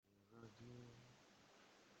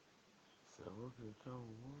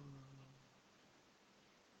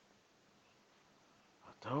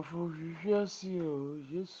Atamfo hwehwe ase o,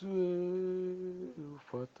 Yesu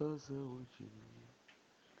ufata sɛ wogye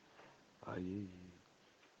ayɛ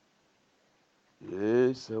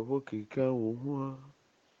yie. Sɛ wokeka wo ho a,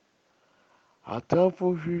 atamfo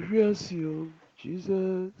hwehwe ase o,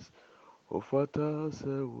 Jesus ufata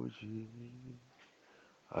sɛ wogye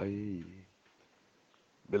ayɛ yie.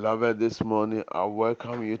 Beloved, this morning I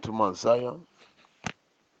welcome you to Mount Zion,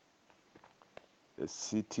 the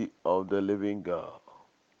city of the living God.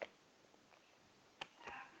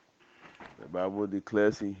 The Bible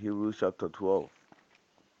declares in Hebrews chapter 12,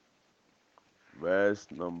 verse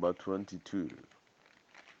number 22,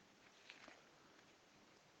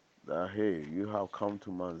 that hey, you have come to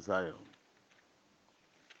Mount Zion,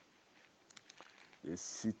 the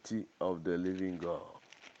city of the living God.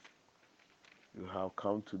 You have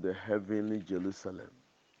come to the heavenly Jerusalem,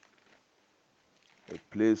 a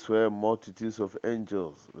place where multitudes of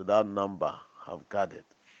angels without number have gathered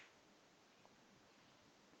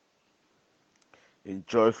in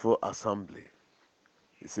joyful assembly.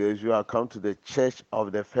 He says, you have come to the church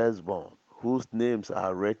of the firstborn, whose names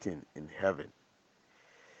are written in heaven.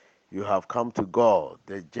 You have come to God,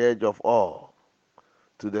 the judge of all,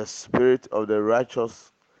 to the spirit of the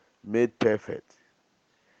righteous made perfect.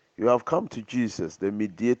 You have come to Jesus, the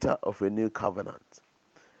mediator of a new covenant,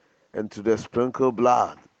 and to the sprinkled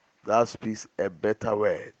blood that speaks a better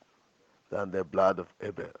word than the blood of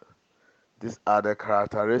Abel. These are the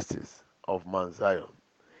characteristics of Mount Zion.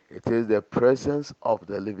 It is the presence of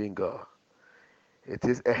the living God. It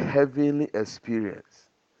is a heavenly experience.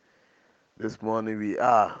 This morning we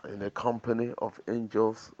are in the company of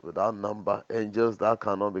angels without number, angels that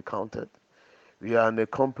cannot be counted. We are in the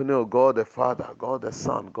company of God the Father, God the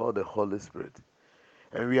Son, God the Holy Spirit.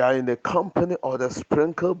 And we are in the company of the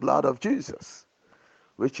sprinkled blood of Jesus,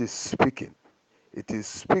 which is speaking. It is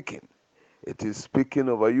speaking. It is speaking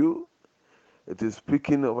over you. It is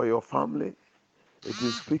speaking over your family. It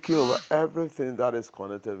is speaking over everything that is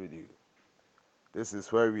connected with you. This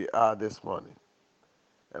is where we are this morning.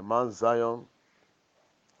 And Mount Zion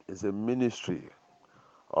is a ministry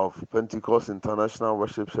of Pentecost International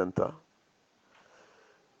Worship Center,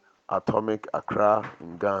 Atomic Accra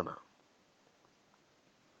in Ghana.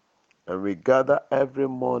 And we gather every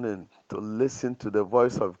morning to listen to the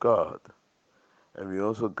voice of God. And we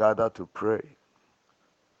also gather to pray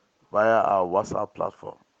via our WhatsApp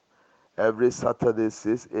platform. Every Saturday,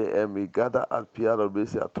 6 a.m., we gather at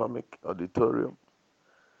PRWC Atomic Auditorium,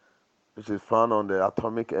 which is found on the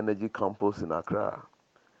Atomic Energy Campus in Accra.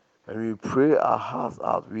 And we pray our hearts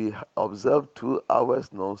out. We observe 2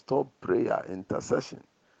 hours non-stop prayer, intercession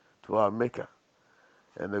to our Maker.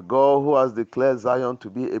 And the God who has declared Zion to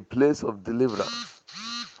be a place of deliverance,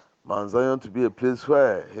 Mount Zion to be a place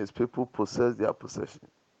where his people possess their possession.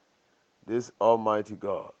 This Almighty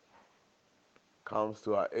God comes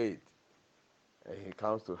to our aid, and he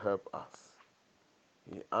comes to help us.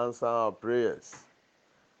 He answers our prayers,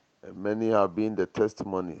 and many have been the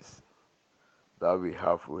testimonies that we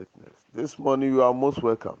have witnessed. This morning you are most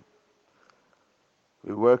welcome.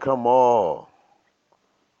 We welcome all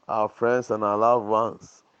our friends and our loved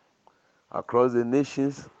ones across the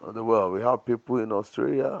nations of the world. We have people in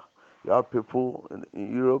Australia, we have people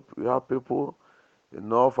in Europe, we have people in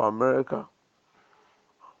North America,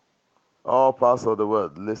 all parts of the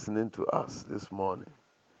world listening to us this morning.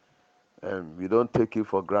 And we don't take it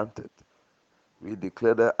for granted. We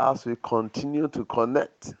declare that as we continue to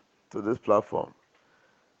connect to this platform,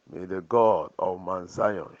 may the God of Mount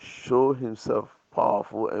Zion show himself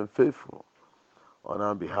powerful and faithful on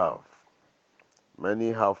our behalf.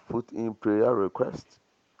 Many have put in prayer requests,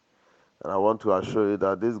 and I want to assure you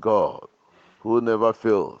that this God, who never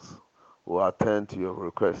fails, will attend to your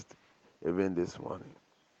request even this morning.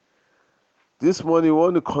 This morning, we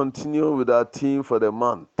want to continue with our theme for the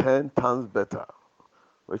month, 10 times better,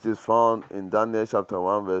 which is found in Daniel chapter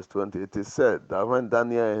 1, verse 20. It is said that when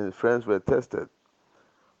Daniel and his friends were tested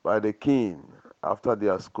by the king after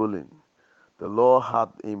their schooling, the Lord had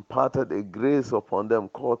imparted a grace upon them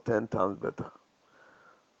called 10 times better.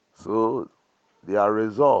 So their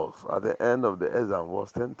results at the end of the exam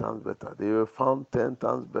was 10 times better. They were found 10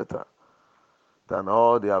 times better than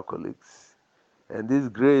all their colleagues. And this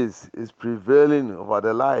grace is prevailing over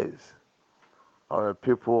the lives of the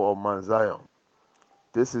people of Mount Zion.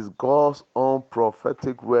 This is God's own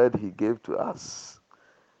prophetic word he gave to us,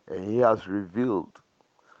 and he has revealed.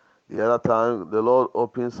 The other time, the Lord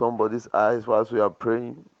opened somebody's eyes whilst we are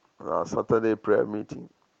praying on our Saturday prayer meeting,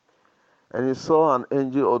 and he saw an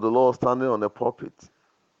angel of the Lord standing on the pulpit.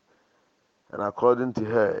 And according to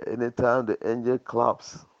her, anytime the angel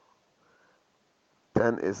claps,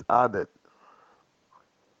 10 is added.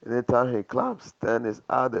 Anytime he claps, 10 is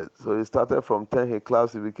added. So he started from 10, he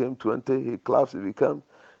claps, it became 20, he claps, it became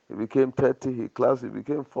 30, he claps, it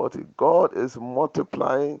became 40. God is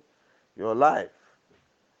multiplying your life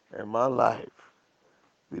and my life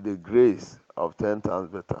with the grace of 10 times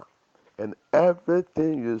better. And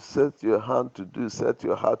everything you set your hand to do, set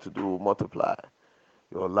your heart to do will multiply.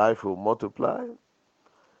 Your life will multiply,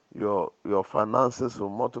 your finances will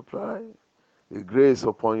multiply, the grace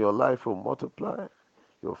upon your life will multiply,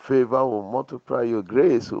 your favor will multiply, your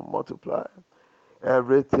grace will multiply.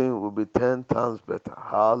 Everything will be 10 times better.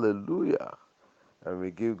 Hallelujah. And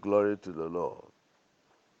we give glory to the Lord.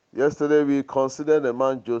 Yesterday we considered the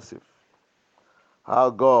man Joseph, how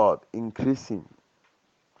God increased him.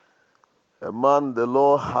 A man the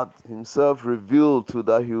Lord had himself revealed to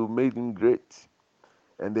that he would make him great.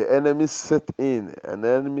 And the enemy set in, and the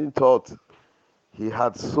enemy thought he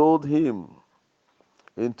had sold him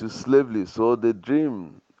into slavery. So the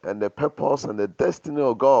dream and the purpose and the destiny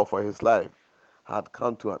of God for his life had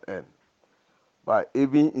come to an end. But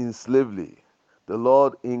even in slavery, the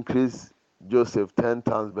Lord increased Joseph 10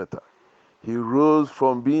 times better. He rose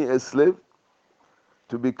from being a slave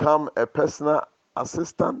to become a personal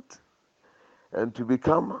assistant and to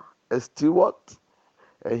become a steward,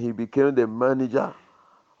 and he became the manager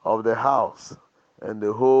of the house and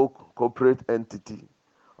the whole corporate entity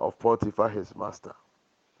of Potiphar, his master.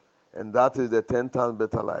 And that is the 10 times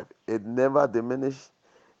better life. It never diminishes,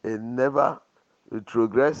 it never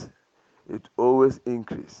retrogresses, it always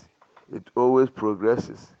increases, it always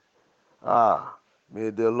progresses. May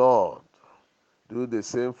the Lord do the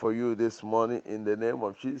same for you this morning in the name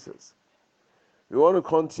of Jesus. We want to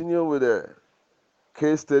continue with the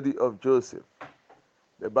case study of Joseph.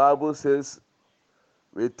 The Bible says,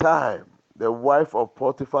 with time, the wife of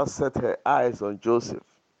Potiphar set her eyes on Joseph,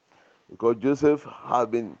 because Joseph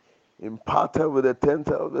had been imparted with a 10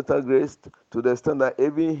 times better grace to the extent that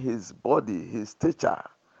even his body, his stature,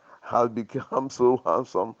 had become so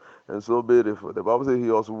handsome and so beautiful. The Bible says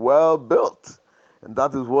he was well built. And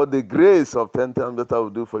that is what the grace of 10 times better will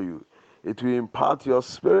do for you. It will impart your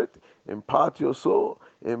spirit, impart your soul,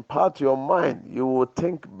 impart your mind. You will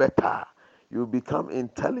think better. You will become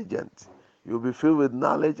intelligent. You will be filled with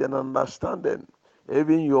knowledge and understanding.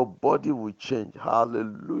 Even your body will change.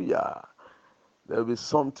 Hallelujah. There will be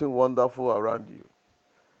something wonderful around you.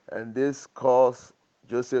 And this caused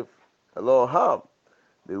Joseph a lot of harm.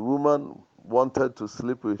 The woman wanted to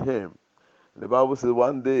sleep with him. The Bible says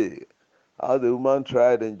one day, how the woman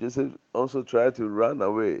tried, and Joseph also tried to run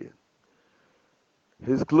away.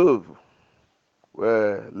 His clothes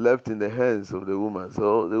were left in the hands of the woman.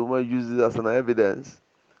 So the woman used it as an evidence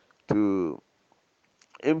to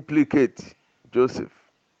implicate Joseph.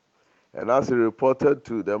 And as he reported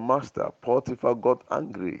to the master, Potiphar got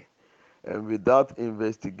angry. And without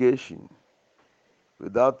investigation,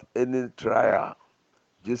 without any trial,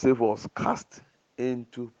 Joseph was cast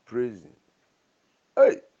into prison.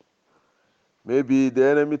 Hey! Maybe the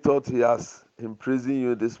enemy thought he has imprisoned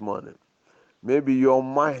you this morning. Maybe your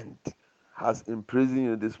mind has imprisoned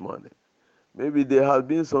you this morning. Maybe there has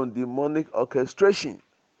been some demonic orchestration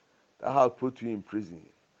that has put you in prison.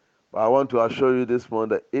 But I want to assure you this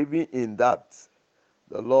morning that even in that,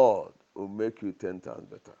 the Lord will make you 10 times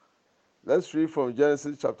better. Let's read from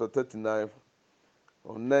Genesis chapter 39,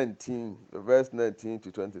 from 19, verse 19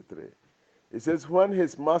 to 23. It says, when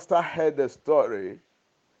his master heard the story,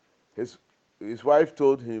 his wife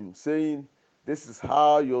told him, saying, this is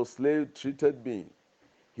how your slave treated me.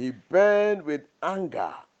 He burned with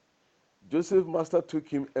anger. Joseph's master took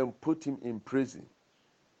him and put him in prison,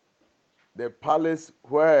 the place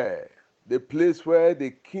where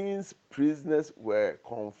the king's prisoners were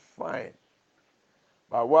confined.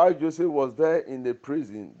 But while Joseph was there in the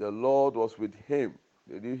prison, the Lord was with him.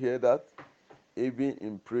 Did you hear that? Even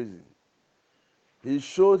in prison. He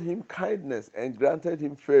showed him kindness and granted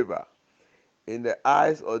him favor in the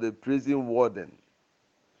eyes of the prison warden.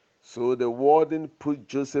 So the warden put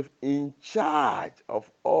Joseph in charge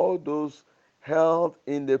of all those held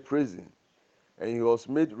in the prison, and he was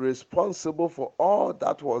made responsible for all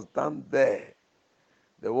that was done there.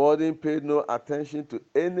 The warden paid no attention to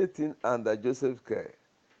anything under Joseph's care,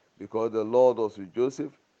 because the Lord was with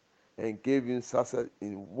Joseph and gave him success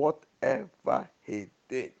in whatever he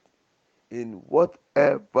did. In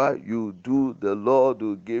whatever you do, the Lord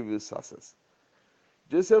will give you success.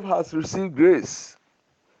 Joseph has received grace.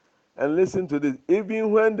 And listen to this.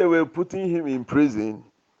 Even when they were putting him in prison,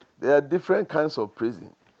 there are different kinds of prison.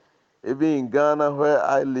 Even in Ghana, where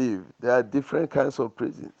I live, there are different kinds of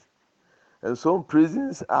prisons. And some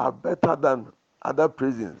prisons are better than other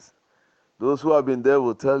prisons. Those who have been there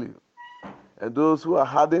will tell you. And those who are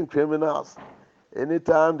hardened criminals,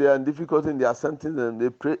 anytime they are in difficulty in their sentence, and they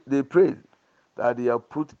pray that they are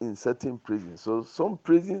put in certain prisons. So some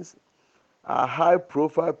prisons are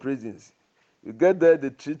high-profile prisons. You get there, the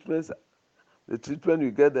treatment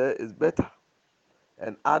you get there is better,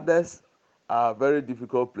 and others are very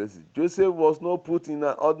difficult places. Joseph was not put in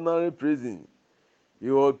an ordinary prison. He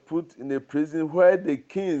was put in a prison where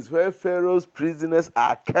where Pharaoh's prisoners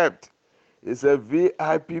are kept. It's a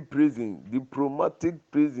VIP prison, diplomatic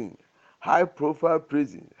prison, high profile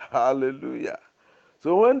prison. Hallelujah.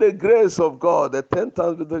 So when the grace of God, the 10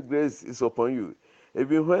 times better grace is upon you,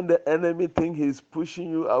 even when the enemy thinks he's pushing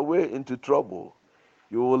you away into trouble,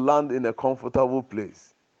 you will land in a comfortable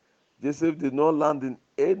place. Joseph did not land in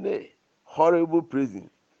any horrible prison.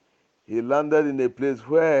 He landed in a place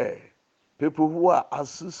where people who are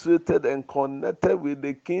associated and connected with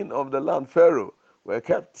the king of the land, Pharaoh, were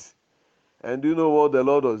kept. And do you know what the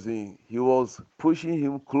Lord was doing? He was pushing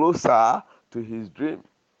him closer to his dream.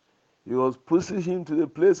 He was pushing him to the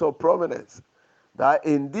place of prominence, that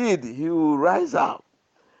indeed he will rise up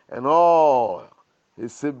and all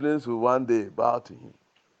his siblings will one day bow to him.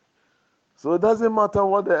 So it doesn't matter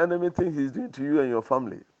what the enemy thinks he's doing to you and your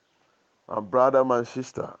family. My brother, my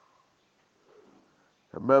sister,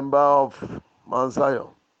 a member of Mount Zion,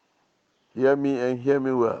 hear me and hear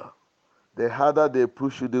me well. The harder they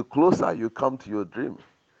push you, the closer you come to your dream.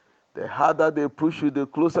 The harder they push you, the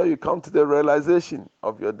closer you come to the realization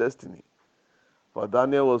of your destiny. For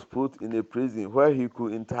Daniel was put in a prison where he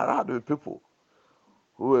could interact with people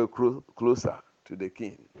who were closer to the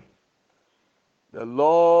king. The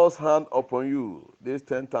Lord's hand upon you, this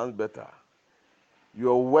 10 times better.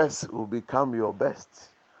 Your worst will become your best.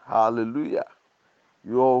 Hallelujah.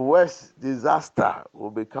 Your worst disaster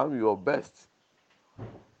will become your best.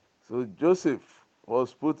 So Joseph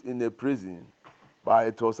was put in a prison, but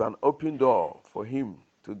it was an open door for him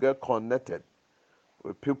to get connected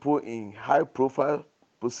with people in high profile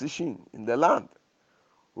position in the land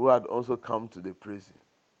who had also come to the prison.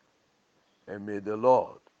 And may the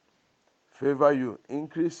Lord favor you,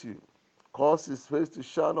 increase you, cause his face to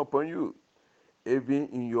shine upon you, even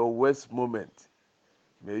in your worst moment.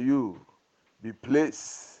 May you be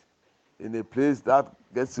placed in a place that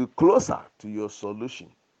gets you closer to your solution.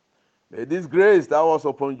 May this grace that was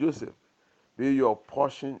upon Joseph be your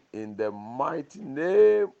portion in the mighty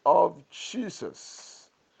name of Jesus.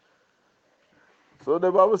 So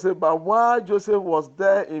the Bible says, but while Joseph was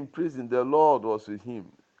there in prison, the Lord was with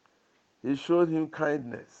him. He showed him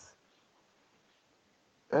kindness.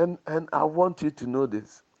 And I want you to know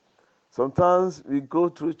this. Sometimes we go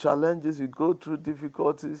through challenges, we go through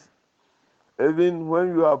difficulties. Even when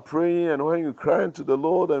you are praying and when you're crying to the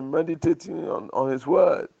Lord and meditating on his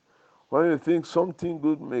word, when you think something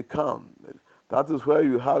good may come, that is where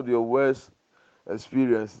you have your worst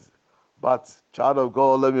experiences. But, child of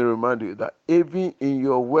God, let me remind you that even in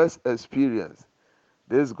your worst experience,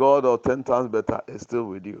 this God of 10 times better is still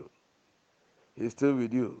with you. He's still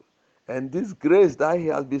with you. And this grace that he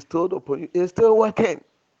has bestowed upon you is still working.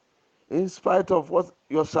 In spite of what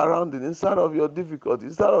your surroundings, in spite of your difficulties,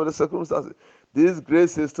 in spite of the circumstances, this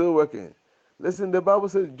grace is still working. Listen, the Bible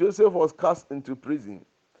says Joseph was cast into prison,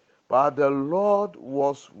 but the Lord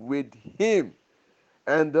was with him,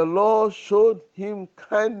 and the Lord showed him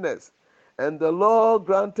kindness, and the Lord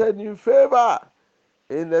granted him favor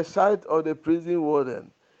in the sight of the prison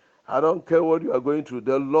warden. I don't care what you are going through,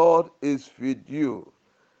 the Lord is with you.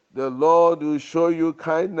 The Lord will show you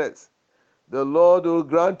kindness. The Lord will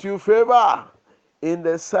grant you favor in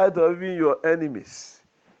the sight of even your enemies,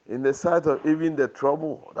 in the sight of even the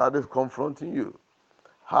trouble that is confronting you.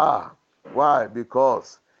 Why?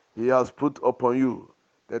 Because he has put upon you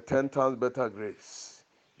the 10 times better grace.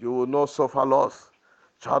 You will not suffer loss.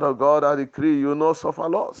 Child of God, I decree you will not suffer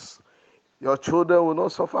loss. Your children will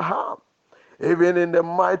not suffer harm. Even in the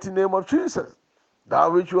mighty name of Jesus,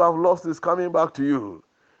 that which you have lost is coming back to you,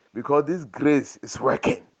 because this grace is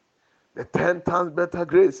working. The 10 times better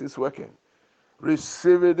grace is working.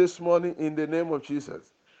 Receive it this morning in the name of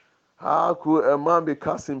Jesus. How could a man be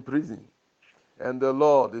cast in prison and the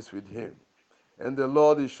Lord is with him? And the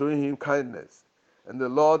Lord is showing him kindness. And the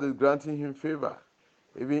Lord is granting him favor,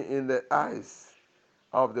 even in the eyes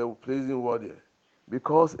of the prison warden,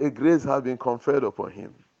 because a grace has been conferred upon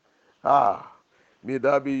him. May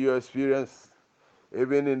that be your experience,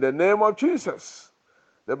 even in the name of Jesus.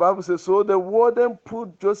 The Bible says, so the warden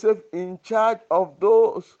put Joseph in charge of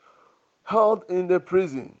those held in the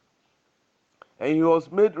prison, and he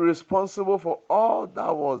was made responsible for all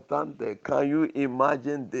that was done there. Can you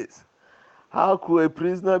imagine this? How could a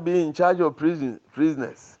prisoner be in charge of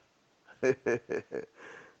prisoners?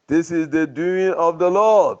 This is the doing of the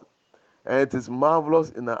Lord, and it is marvelous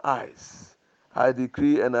in our eyes. I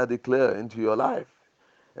decree and I declare into your life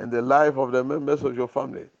and the life of the members of your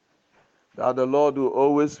family that the Lord will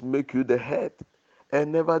always make you the head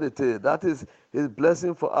and never the tail. That is his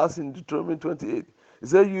blessing for us in Deuteronomy 28. He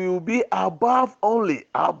said, you will be above only,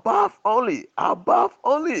 above only, above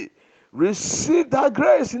only. Receive that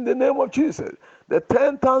grace in the name of Jesus. The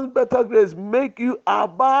 10 times better grace make you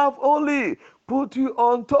above only, put you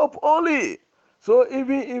on top only. So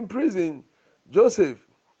even in prison, Joseph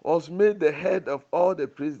was made the head of all the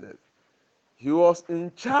prisoners. He was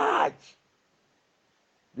in charge.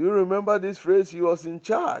 Do you remember this phrase? He was in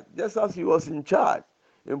charge, just as he was in charge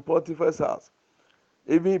in Potiphar's house.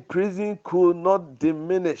 Even prison could not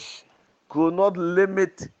diminish, could not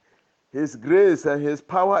limit his grace and his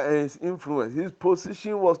power and his influence. His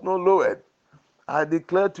position was not lowered. I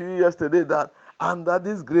declared to you yesterday that under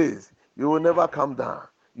this grace, you will never come down.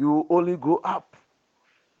 You will only go up.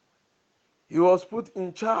 He was put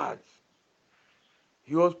in charge.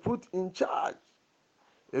 He was put in charge.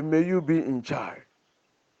 And may you be in charge.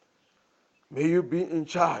 May you be in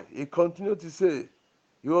charge. He continued to say,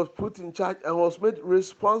 he was put in charge and was made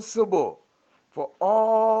responsible for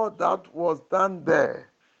all that was done there.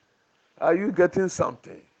 Are you getting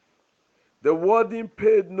something? The warden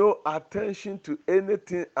paid no attention to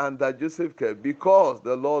anything under Joseph's care because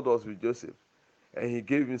the Lord was with Joseph and he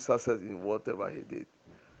gave him success in whatever he did.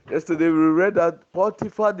 Yesterday we read that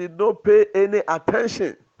Potiphar did not pay any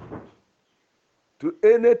attention to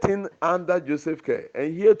anything under Joseph's care.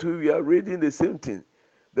 And here too we are reading the same thing.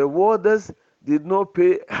 The warders did not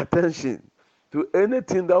pay attention to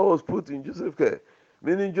anything that was put in Joseph's care.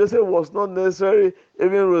 Meaning Joseph was not necessarily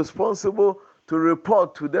even responsible to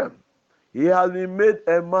report to them. He has been made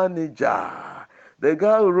a manager. The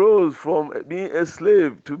guy rose from being a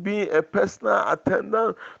slave to being a personal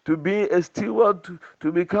attendant to being a steward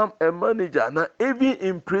to become a manager. Now even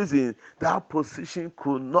in prison, that position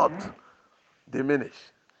could not diminish.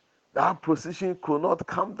 That position could not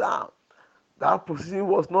come down. That position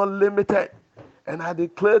was not limited. And I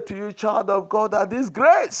declare to you, child of God, that this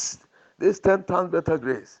grace, this 10 times better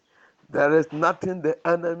grace, there is nothing the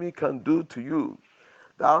enemy can do to you.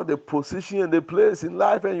 That the position and the place in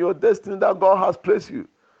life and your destiny that God has placed you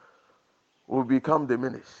will become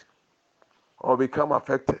diminished or become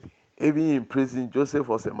affected. Even in prison, Joseph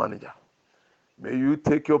was a manager. May you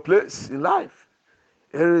take your place in life,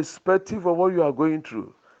 irrespective of what you are going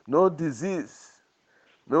through. No disease,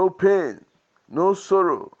 no pain, no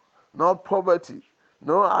sorrow, no poverty,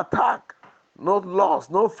 no attack, no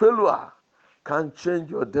loss, no failure can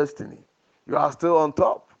change your destiny. You are still on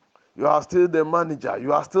top. You are still the manager.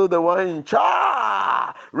 You are still the one in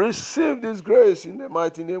charge. Receive this grace in the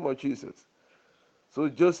mighty name of Jesus. So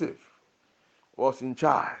Joseph was in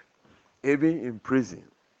charge, even in prison.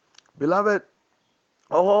 Beloved,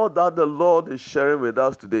 all that the Lord is sharing with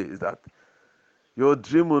us today is that your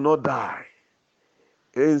dream will not die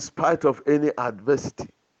in spite of any adversity.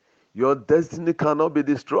 Your destiny cannot be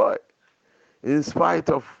destroyed in spite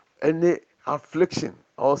of any affliction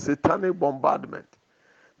or satanic bombardment.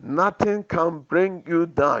 Nothing can bring you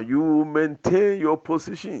down. You will maintain your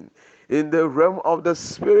position in the realm of the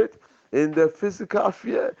spirit, in the physical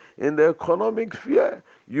sphere, in the economic sphere.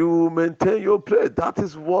 You will maintain your place. That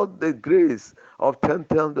is what the grace of 10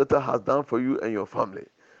 times better has done for you and your family.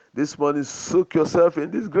 This morning, soak yourself in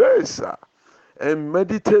this grace and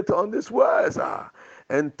meditate on these words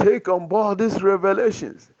and take on board these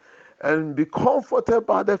revelations. And be comforted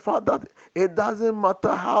by the fact that it doesn't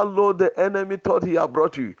matter how low the enemy thought he had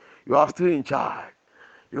brought you. You are still in charge.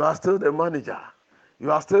 You are still the manager. You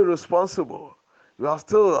are still responsible. You are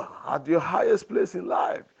still at your highest place in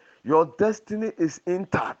life. Your destiny is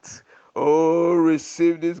intact. Oh,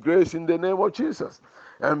 receive this grace in the name of Jesus.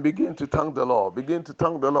 And begin to thank the Lord. Begin to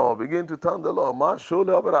thank the Lord. Begin to thank the Lord.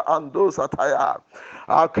 Masholabra ando sataya.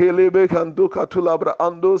 Akelebe kanduka tulabra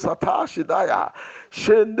ando satashidaya.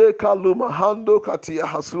 Shende kaluma hando katia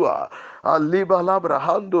hasua. Aliba labra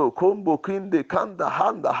hando kombo kinde kanda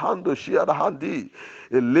handa hando shiara handi.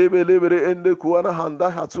 Elebe lebre ende kuana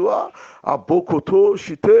handa hatua. Abokoto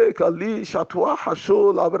shite kali shatua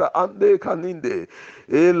hasho labra ande kaninde.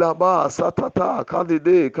 Elaba satata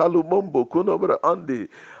kalide kalumombo kunobra andi.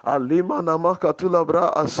 Alima namaka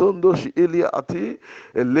tulabra asondo shi ilia ati.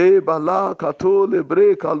 Ele bala kato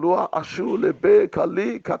lebre kalua ashu lebe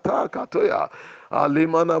kali kata katoya.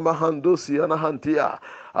 Alimana mahandusi anahantia.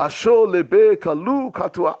 Asho lebe kalu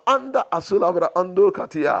katua anda asulabra ando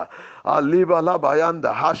katia. Aliba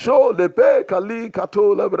labayanda. Hasho lebe kali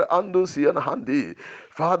kato lebre ando siyan handi.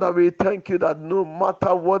 Father, we thank you that no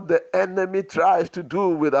matter what the enemy tries to do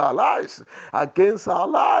with our lives, against our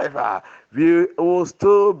life, we will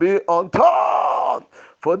still be on top.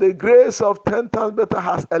 For the grace of 10 times better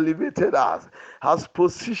has elevated us, has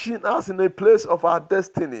positioned us in a place of our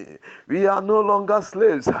destiny. We are no longer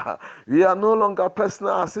slaves. We are no longer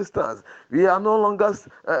personal assistants. We are no longer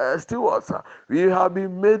stewards. We have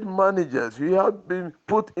been made managers. We have been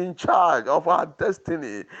put in charge of our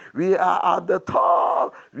destiny. We are at the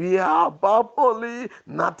top. We are above only.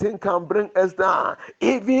 Nothing can bring us down.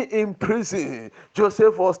 Even in prison,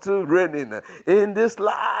 Joseph was still reigning. In this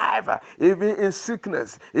life, even in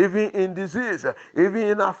sickness, even in disease, even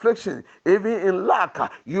in affliction, even in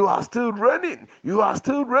lack, you are still reigning. You are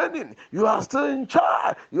still reigning. You are still in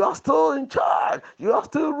charge. You are still in charge. You are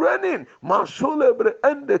still reigning. Mashulebre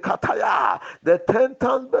ende kataya. The 10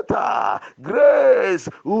 times better grace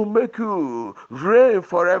will make you reign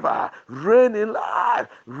forever. Reign in life.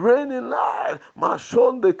 Reign in life.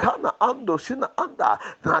 Mashonde kana ando shina anda.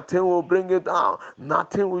 Nothing will bring you down.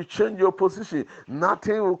 Nothing will change your position.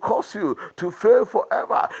 Nothing will cause you to fail forever.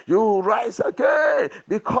 You will rise again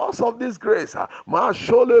because of this grace.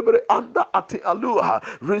 Masholebre anda ati aluha.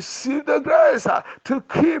 Receive the grace to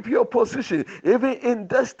keep your position, even in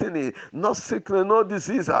destiny. No sickness, no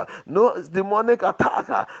disease, no demonic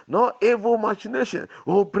attack, no evil machination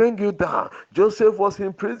will bring you down. Joseph was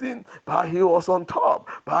in prison, but he was on top,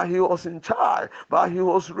 but he was in charge, but he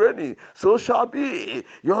was reigning. So shall be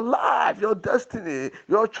your life, your destiny,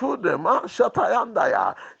 your children. Man,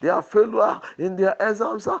 shatayandaya. Their failure in their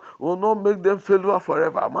exams will not make them failure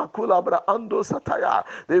forever. Makulabra ando sataya.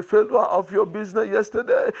 The failure of your business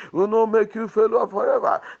yesterday will not make you failure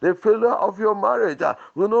forever. The failure of your marriage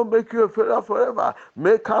will not make you a failure forever.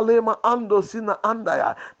 Mekalema ando sina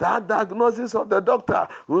andaya. That diagnosis of the doctor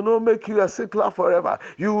will not make you a sickler forever.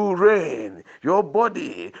 You will reign. Your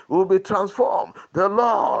body will be transformed. The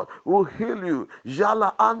Lord will heal you.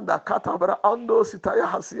 Jala anda katabra ando sitaya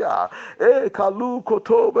hasia. E kalu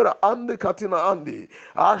kotobra ande katina andi.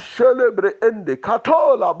 Ashelebre ende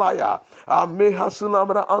katola baya. Ame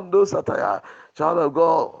hasunamra ando sataya. Child of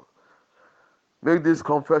God, make this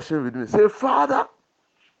confession with me. Say, Father,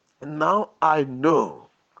 now I know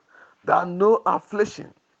that no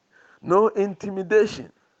affliction, no intimidation,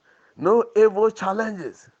 no evil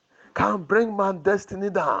challenges can bring my destiny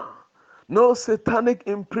down. No satanic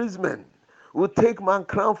imprisonment will take my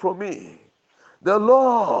crown from me. The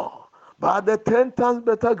Lord, by the 10 times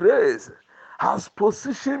better grace, has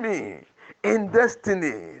positioned me in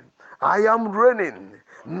destiny. I am reigning.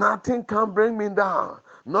 Nothing can bring me down.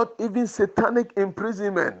 Not even satanic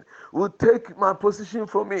imprisonment will take my position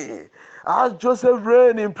from me. As Joseph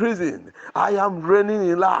reigned in prison, I am reigning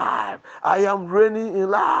in life. I am reigning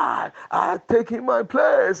in life. I am taking my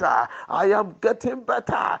place. I am getting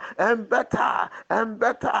better and better and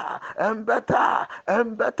better and better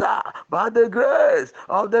and better by the grace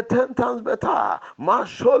of the 10 times better.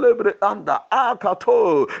 Masholebre anda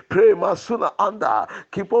akato pray masuna anda.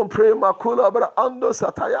 Keep on praying makula bra ando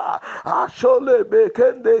sataya. Ashole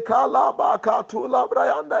bekende kalaba katula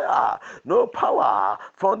brayandaya. No power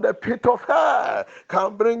from the pit of hell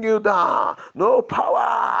can bring you down. No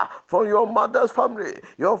power from your mother's family,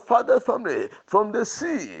 your father's family, from the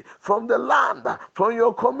sea, from the land, from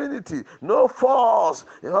your community. No force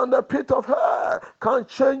on the pit of hell can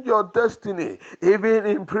change your destiny. Even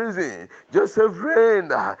in prison, Joseph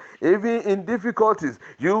reigned. Even in difficulties,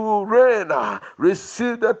 you will reign.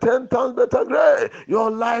 Receive the 10 times better grace.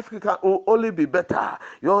 Your life will only be better.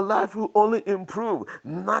 Your life will only improve.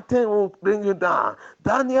 Nothing will bring you down.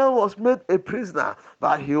 Daniel was made a prisoner,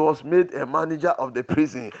 but he was made a manager of the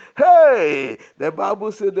prison. Hey, the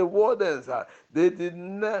Bible said the wardens, they did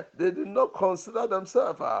not consider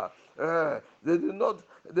themselves. They did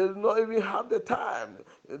not even have the time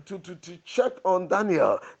to check on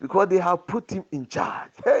Daniel because they have put him in charge.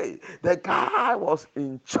 Hey, the guy was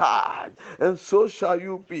in charge, and so shall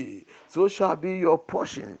you be. So shall be your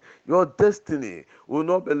portion. Your destiny will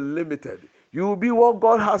not be limited. You will be what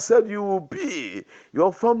God has said you will be.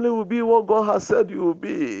 Your family will be what God has said you will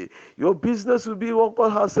be. Your business will be what God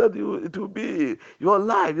has said it will be. Your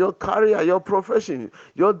life, your career, your profession,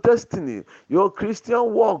 your destiny, your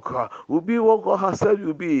Christian walk will be what God has said you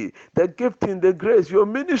will be. The gifting, the grace, your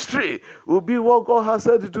ministry will be what God has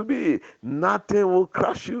said it to be. Nothing will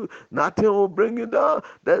crush you. Nothing will bring you down.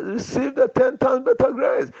 Receive the 10 times better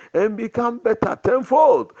grace and become better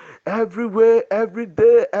tenfold. Every way, every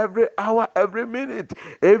day, every hour, every minute,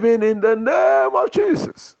 even in the name of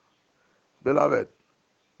Jesus. Beloved,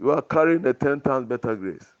 you are carrying a 10 times better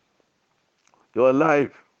grace. Your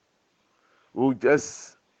life will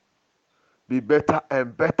just be better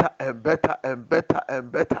and better and better and better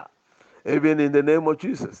and better. Even in the name of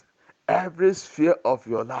Jesus. Every sphere of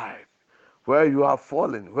your life, where you have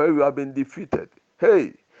fallen, where you have been defeated,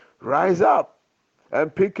 hey, rise up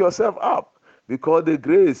and pick yourself up, because the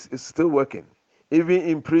grace is still working. Even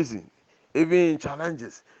in prison, even in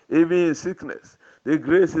challenges, even in sickness, the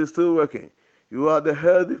grace is still working. You are the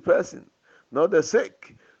healthy person, not the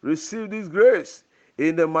sick. Receive this grace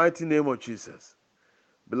in the mighty name of Jesus.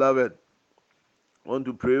 Beloved, I want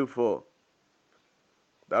to pray for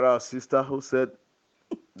that our sister who said,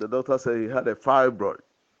 the doctor said he had a fibroid.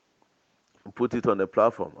 Put it on the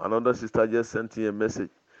platform. Another sister just sent me a message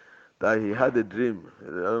that he had a dream. I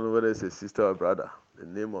don't know whether it's a sister or brother. The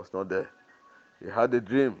name was not there. He had a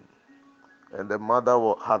dream, and the mother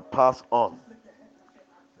had passed on,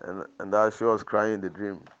 and that she was crying in the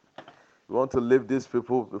dream. We want to lift these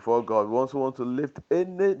people before God. We also want to lift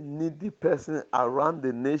any needy person around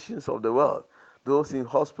the nations of the world, those in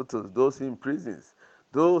hospitals, those in prisons,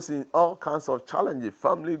 those in all kinds of challenges,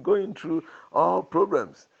 family going through all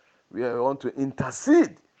problems. We want to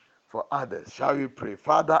intercede for others. Shall we pray?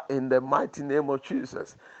 Father, in the mighty name of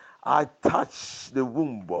Jesus, I touch the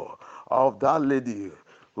womb of that lady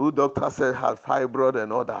who doctor said had fibroid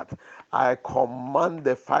and all that. I command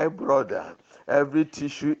the fibroid, every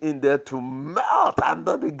tissue in there, to melt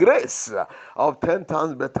under the grace of 10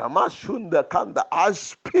 times better. Mashunda Kanda. I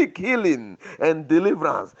speak healing and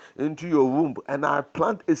deliverance into your womb, and I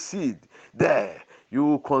plant a seed there. You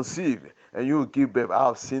will conceive and you will give birth. I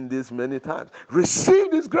have seen this many times.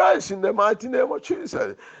 Receive this grace in the mighty name of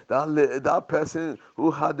Jesus. That person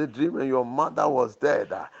who had the dream and your mother was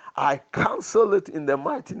dead, I cancel it in the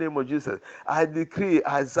mighty name of Jesus. I decree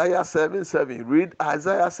Isaiah 7:7. Read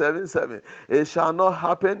Isaiah 7:7. It shall not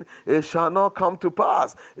happen. It shall not come to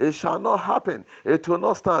pass. It shall not happen. It will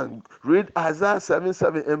not stand. Read Isaiah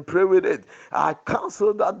 7:7 and pray with it. I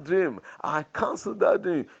cancel that dream. I cancel that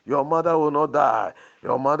dream. Your mother will not die.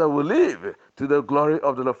 Your mother will live to the glory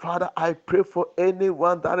of the Lord. Father, I pray for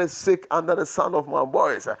anyone that is sick under the sound of my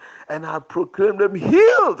voice, and I proclaim them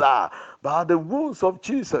healed by the wounds of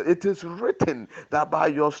Jesus. It is written that by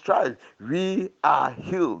your stripes we are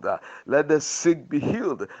healed. Let the sick be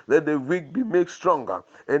healed. Let the weak be made stronger.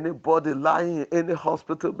 Anybody lying in any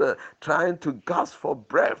hospital bed trying to gasp for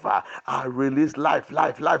breath, I release life,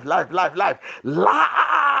 life, life, life, life, life,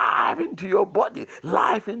 life into your body,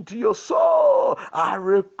 life into your soul. I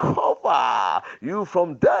recover you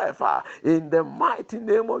from death in the mighty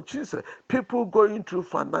name of Jesus. People going through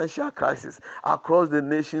financial crisis across the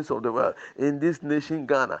nations of the world. In this nation,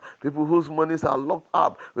 Ghana, people whose monies are locked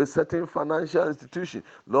up with certain financial institutions.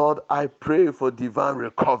 Lord, I pray for divine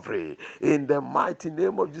recovery in the mighty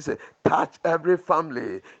name of Jesus. Touch every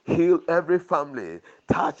family, heal every family,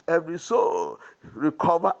 touch every soul,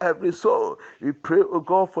 recover every soul. We pray, oh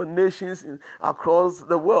God, for nations across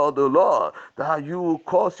the world, oh Lord, that you will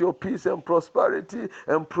cause your peace and prosperity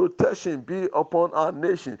and protection be upon our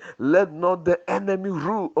nation. Let not the enemy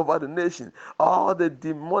rule over the nation. All the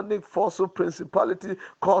demonic forceful principality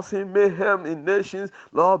causing mayhem in nations,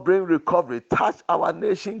 Lord, bring recovery. Touch our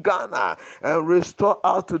nation, Ghana, and restore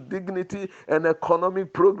us to dignity and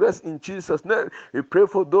economic progress in Jesus' name. We pray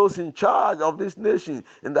for those in charge of this nation,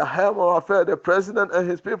 in the helm of affairs, the president and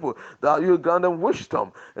his people, that you grant them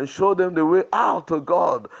wisdom and show them the way out to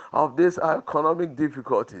God of this economic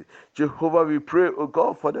difficulty. Jehovah, we pray, oh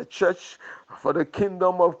God, for the church, for the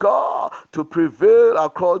kingdom of God to prevail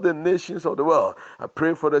across the nations of the world. I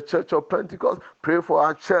pray for the Church of Pentecost. Pray for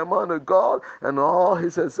our chairman of God and all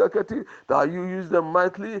his executives, that you use them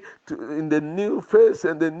mightily in the new phase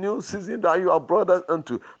and the new season that you have brought us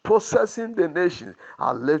into, possessing the nations.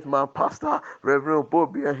 I lift my pastor, Reverend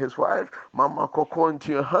Bobby, and his wife, Mama Coco,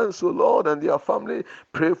 into your hands, O Lord, and their family.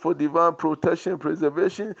 Pray for divine protection,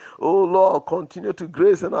 preservation. Oh Lord, continue to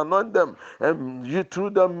grace and anoint them, and you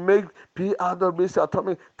through them make PRWC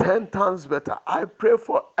Atomic 10 times better. I pray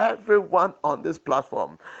for everyone on this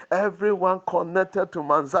platform, everyone connected to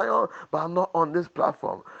Mount Zion, but not on this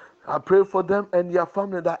platform. I pray for them and their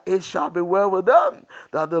family, that it shall be well with them,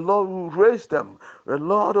 that the Lord will raise them, the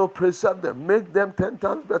Lord will preserve them, make them 10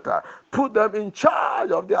 times better, put them in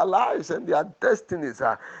charge of their lives and their destinies,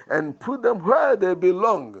 and put them where they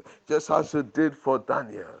belong, just as you did for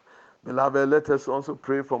Daniel. Beloved, let us also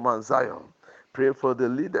pray for Mount Zion. Pray for the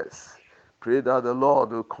leaders. Pray that the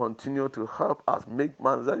Lord will continue to help us make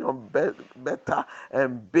Mount Zion better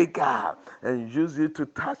and bigger, and use it to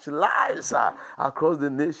touch lives across the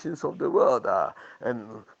nations of the world. And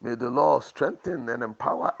may the Lord strengthen and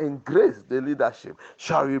empower and grace the leadership.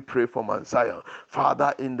 Shall we pray for Mount Zion?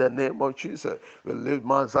 Father, in the name of Jesus, we lift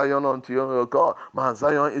Mount Zion unto you, O God. Mount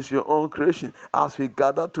Zion is your own creation. As we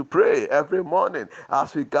gather to pray every morning,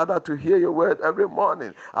 as we gather to hear your word every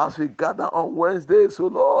morning, as we gather on Wednesdays, so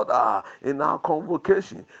Lord, in our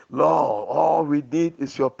convocation, Lord, all we need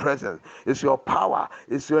is your presence, is your power,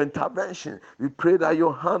 is your intervention. We pray that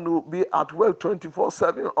your hand will be at work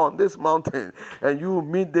 24/7 on this mountain, and you will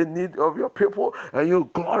meet the need of your people, and you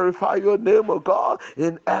glorify your name, O God,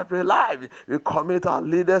 in every life. We commit our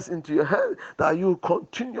leaders into your hands, that you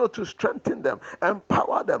continue to strengthen them,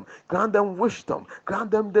 empower them, grant them wisdom,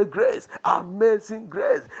 grant them the grace, amazing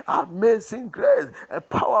grace, a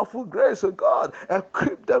powerful grace, O God.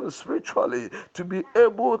 Equip them spiritually to be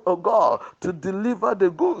able, O God, to deliver the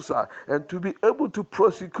goods and to be able to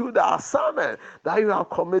prosecute the assignment that you have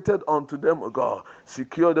committed unto them, O God.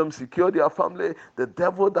 Secure them, secure their family. The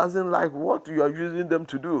devil doesn't like what you are using them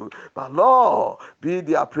to do, but Lord, be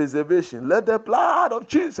their preservation. Let the blood of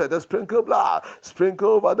Jesus, the sprinkle blood, sprinkle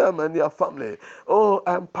over them and their family. Oh,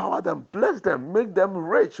 empower them, bless them, make them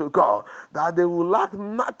rich, O God, that they will lack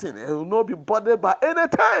nothing and will not be bothered by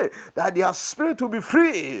anything, that their spirit will be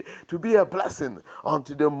free to be a blessing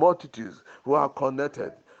unto the multitudes who are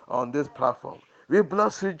connected on this platform. We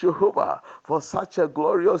bless you, Jehovah, for such a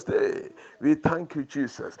glorious day. We thank you,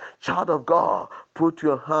 Jesus. Child of God, put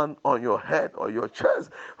your hand on your head or your chest,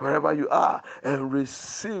 wherever you are, and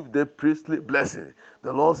receive the priestly blessing.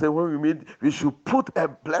 The Lord said, when we meet, we should put a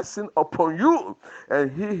blessing upon you,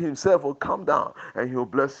 and He Himself will come down and He will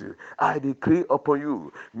bless you. I decree upon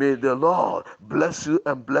you, may the Lord bless you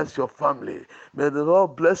and bless your family. May the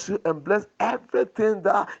Lord bless you and bless everything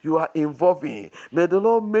that you are involved in. May the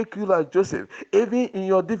Lord make you like Joseph. Even in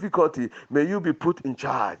your difficulty, may you be put in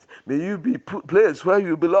charge. May you be put place where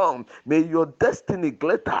you belong. May your destiny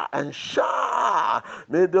glitter and shine.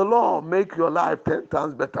 May the Lord make your life 10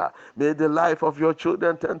 times better. May the life of your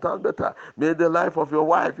children 10 times better. May the life of your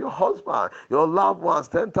wife, your husband, your loved ones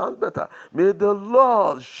 10 times better. May the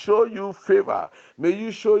Lord show you favor. May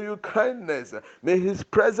you show you kindness. May His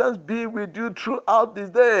presence be with you throughout this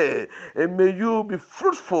day. And may you be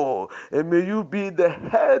fruitful. And may you be the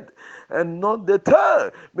head and not the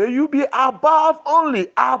tail. May you be above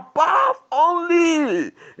only.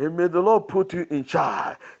 And may the Lord put you in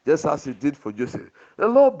charge, just as He did for Joseph. The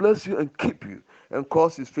Lord bless you and keep you and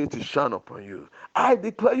cause His face to shine upon you. I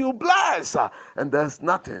declare you blessed, and there's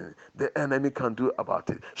nothing the enemy can do about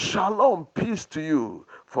it. Shalom, peace to you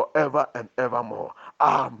forever and evermore.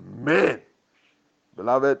 Amen.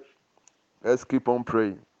 Beloved, let's keep on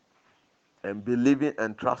praying and believing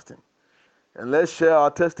and trusting. And let's share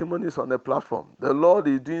our testimonies on the platform. The Lord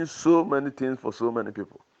is doing so many things for so many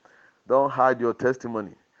people. Don't hide your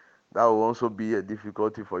testimony. That will also be a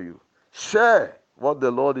difficulty for you. Share what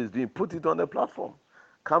the Lord is doing. Put it on the platform.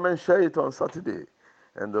 Come and share it on Saturday,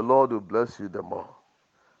 and the Lord will bless you the more.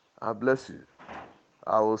 I bless you.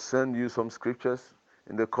 I will send you some scriptures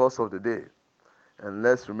in the course of the day. And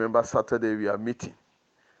let's remember, Saturday we are meeting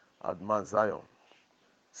at Mount Zion,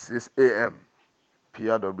 6 a.m.,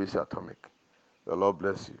 PRWC Atomic. The Lord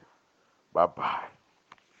bless you. Bye-bye.